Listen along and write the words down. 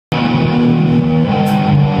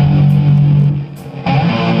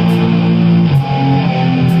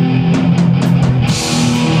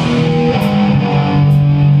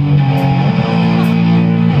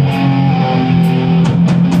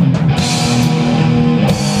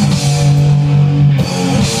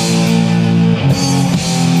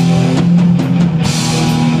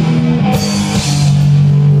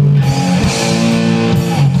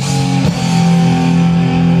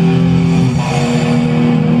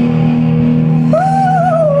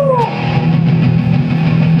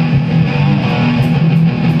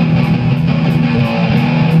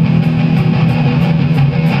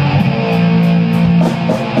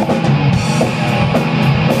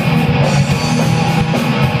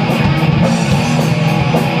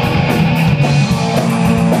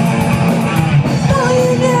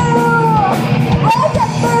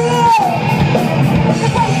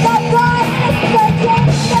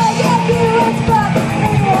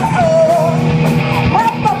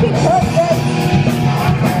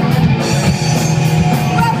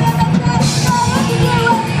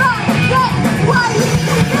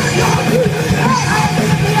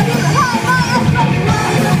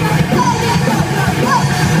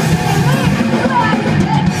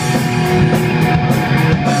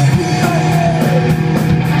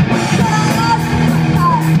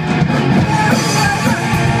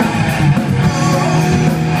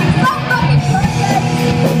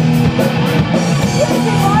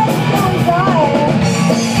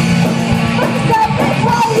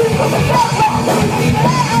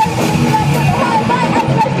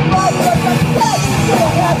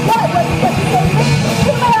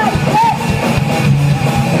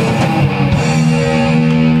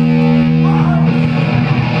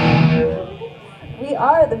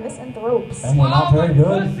And we're not very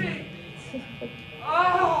good.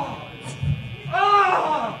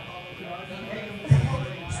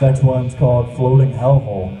 This next one's called Floating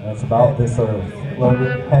Hellhole, and it's about this earth.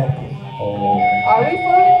 Floating heck hole. Are we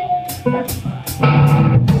floating?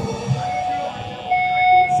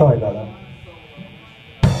 Sorry about that.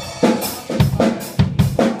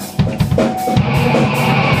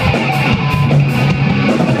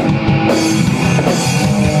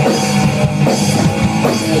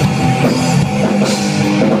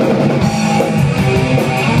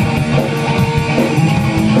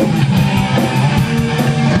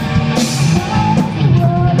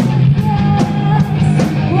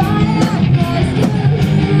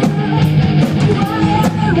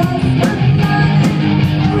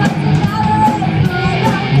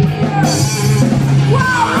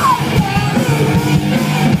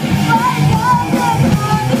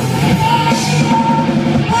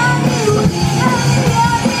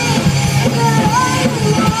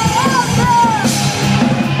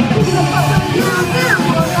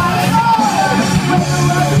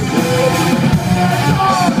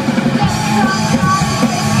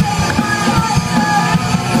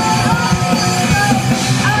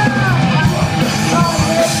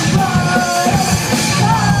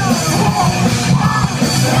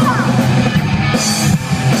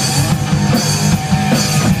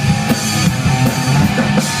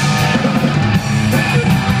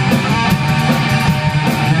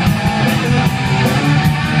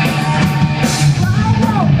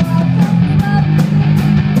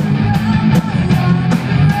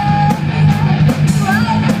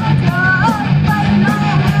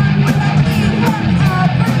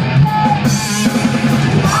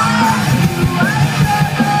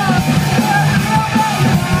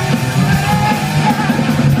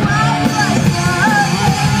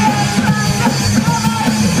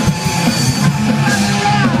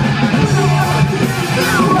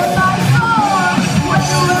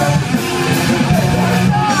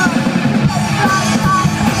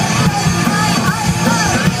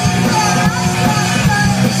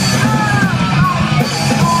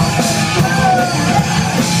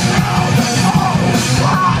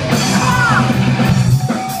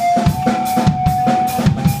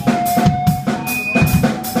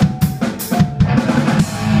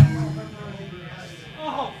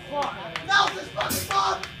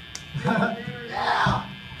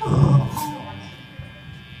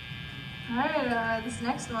 This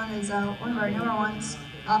next one is one of our newer ones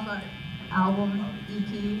off an album,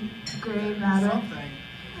 EP, Gray Matter.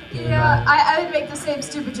 Yeah, I would make the same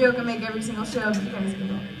stupid joke I make every single show, but you guys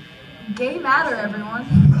get it. Gay Matter, everyone.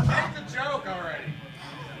 Make the joke already.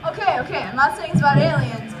 Okay, I'm not saying it's about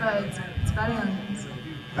aliens, but it's about aliens.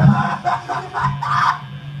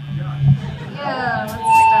 Yeah, let's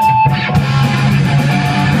start.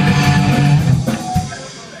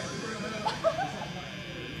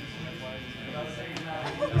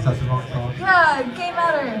 Is that the wrong song? Yeah, Gay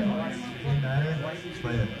Matter. Gay Matter?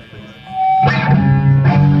 Play it, please.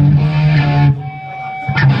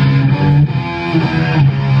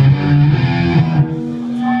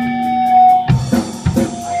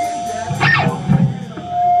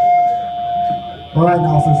 All right,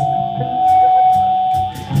 Nelson.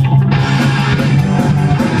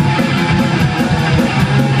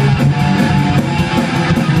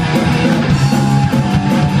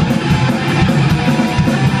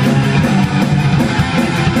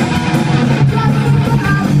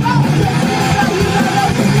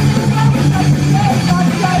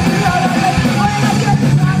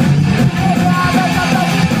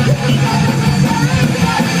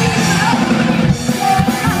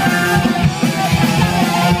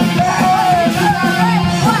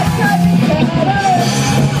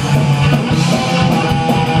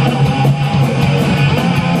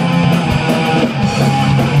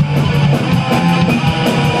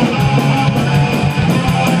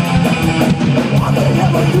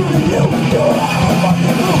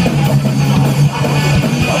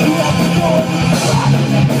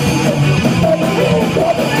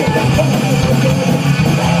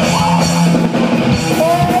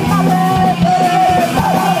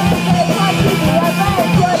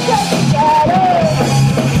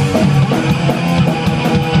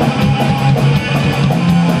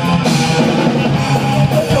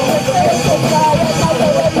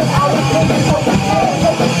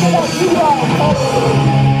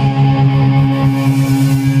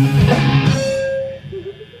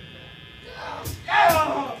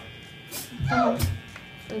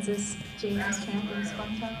 Is this James Campbell's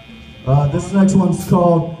Fun Town? This next one's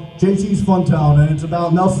called JT's Fun Town, and it's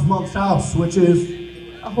about Nelson's mom's house, which is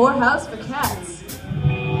a whorehouse for cats.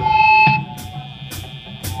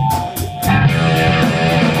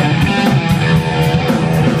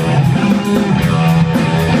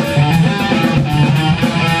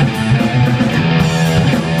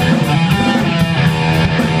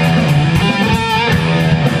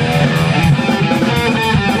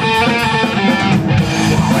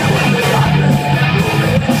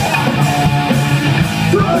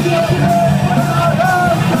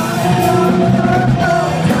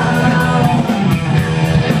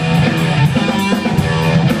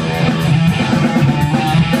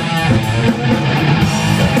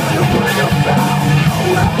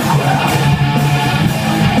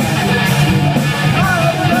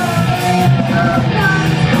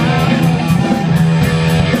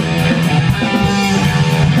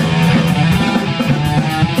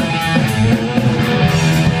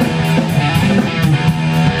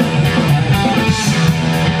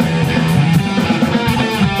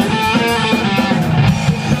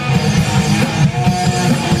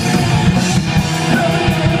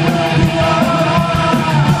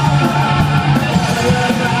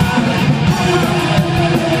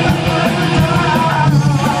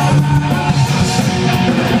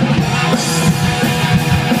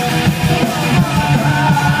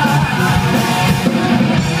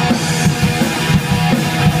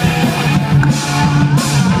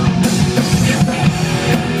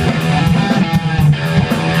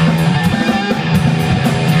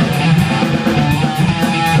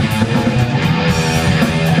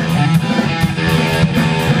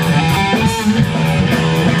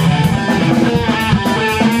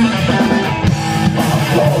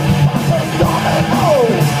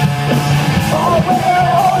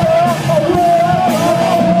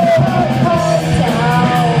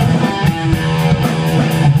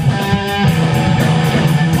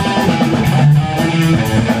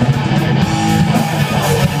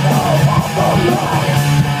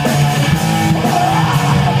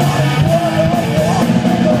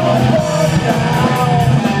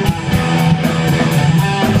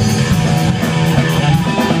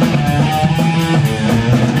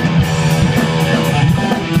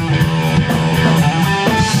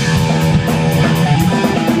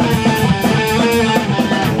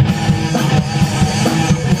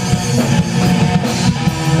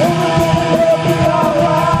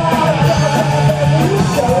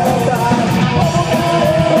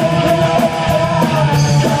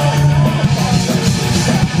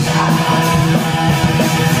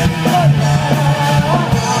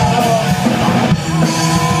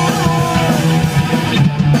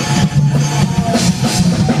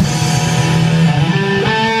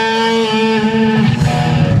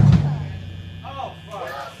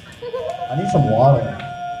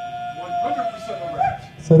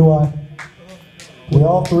 So do I. We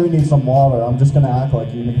all three need some water. I'm just gonna act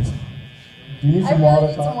like you need. Do you need some water? I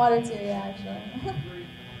really need some water too, yeah, actually.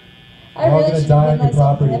 We're all gonna die on your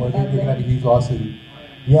property. We're gonna have a huge lawsuit.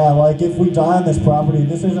 Yeah, like if we die on this property,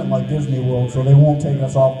 this isn't like Disney World, so they won't take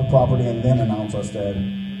us off the property and then pronounce us dead.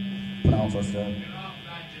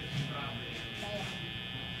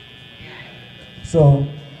 So,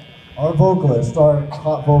 our vocalist, our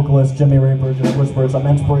hot vocalist, Jimmy Raper, just whispered some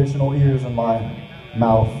inspirational ears in my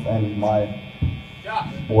mouth and my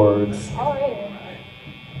words. Alright.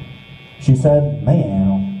 She said,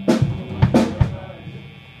 man.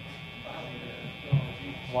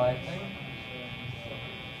 Why?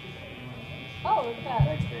 Oh, look at that.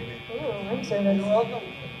 Thanks, baby. Ooh, room service. You're welcome.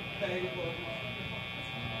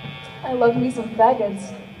 I love me some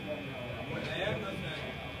faggots.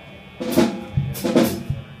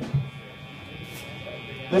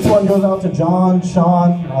 This one goes out to John,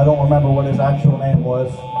 Sean, I don't remember what his actual name was.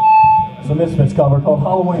 It's a Misfits cover called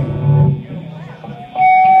Halloween.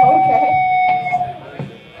 Okay.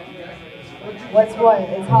 What's what?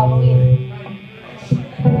 It's Halloween.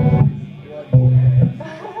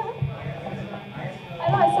 I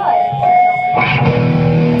know, I saw it.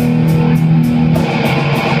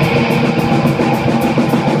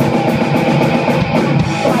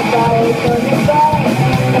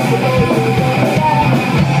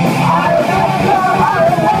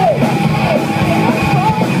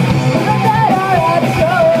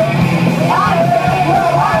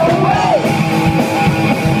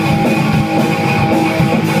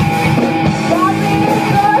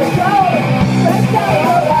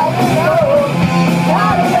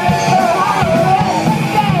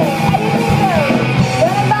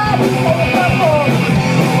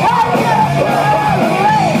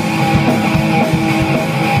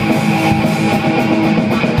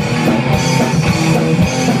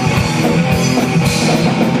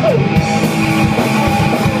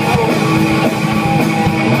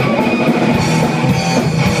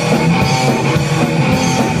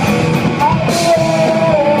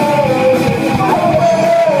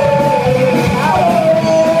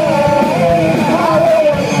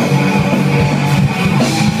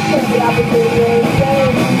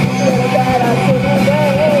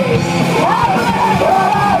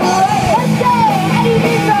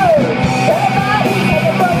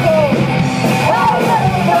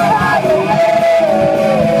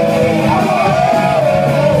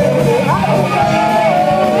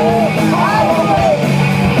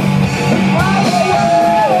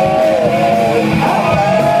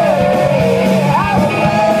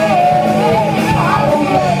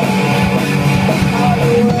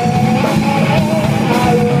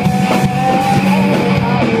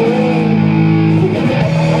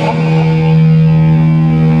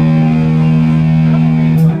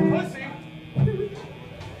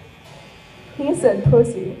 He said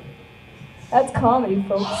pussy. That's comedy,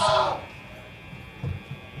 folks.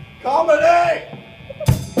 Comedy!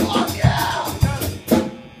 Fuck yeah!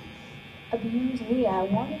 Abuse me, I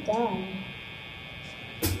wanna die.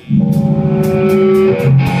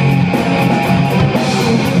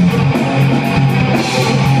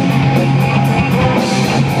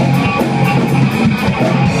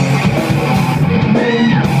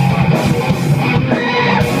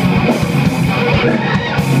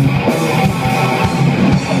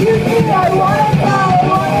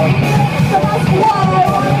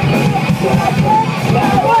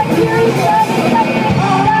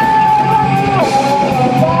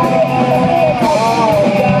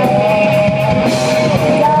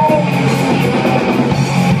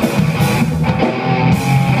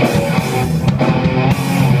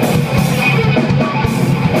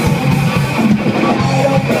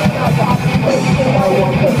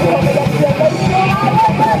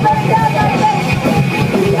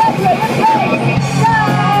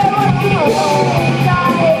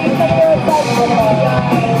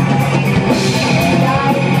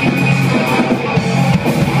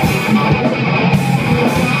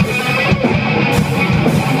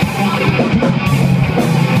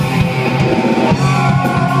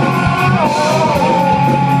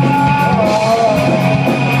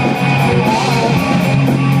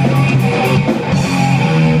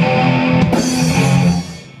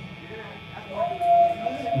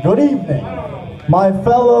 Good evening, my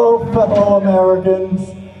fellow Americans.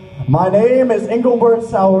 My name is Engelbert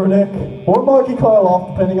Sourdick, or Marky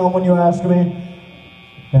Karloff, depending on when you ask me.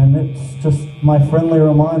 And it's just my friendly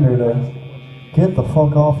reminder to get the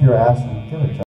fuck off your ass and get a job.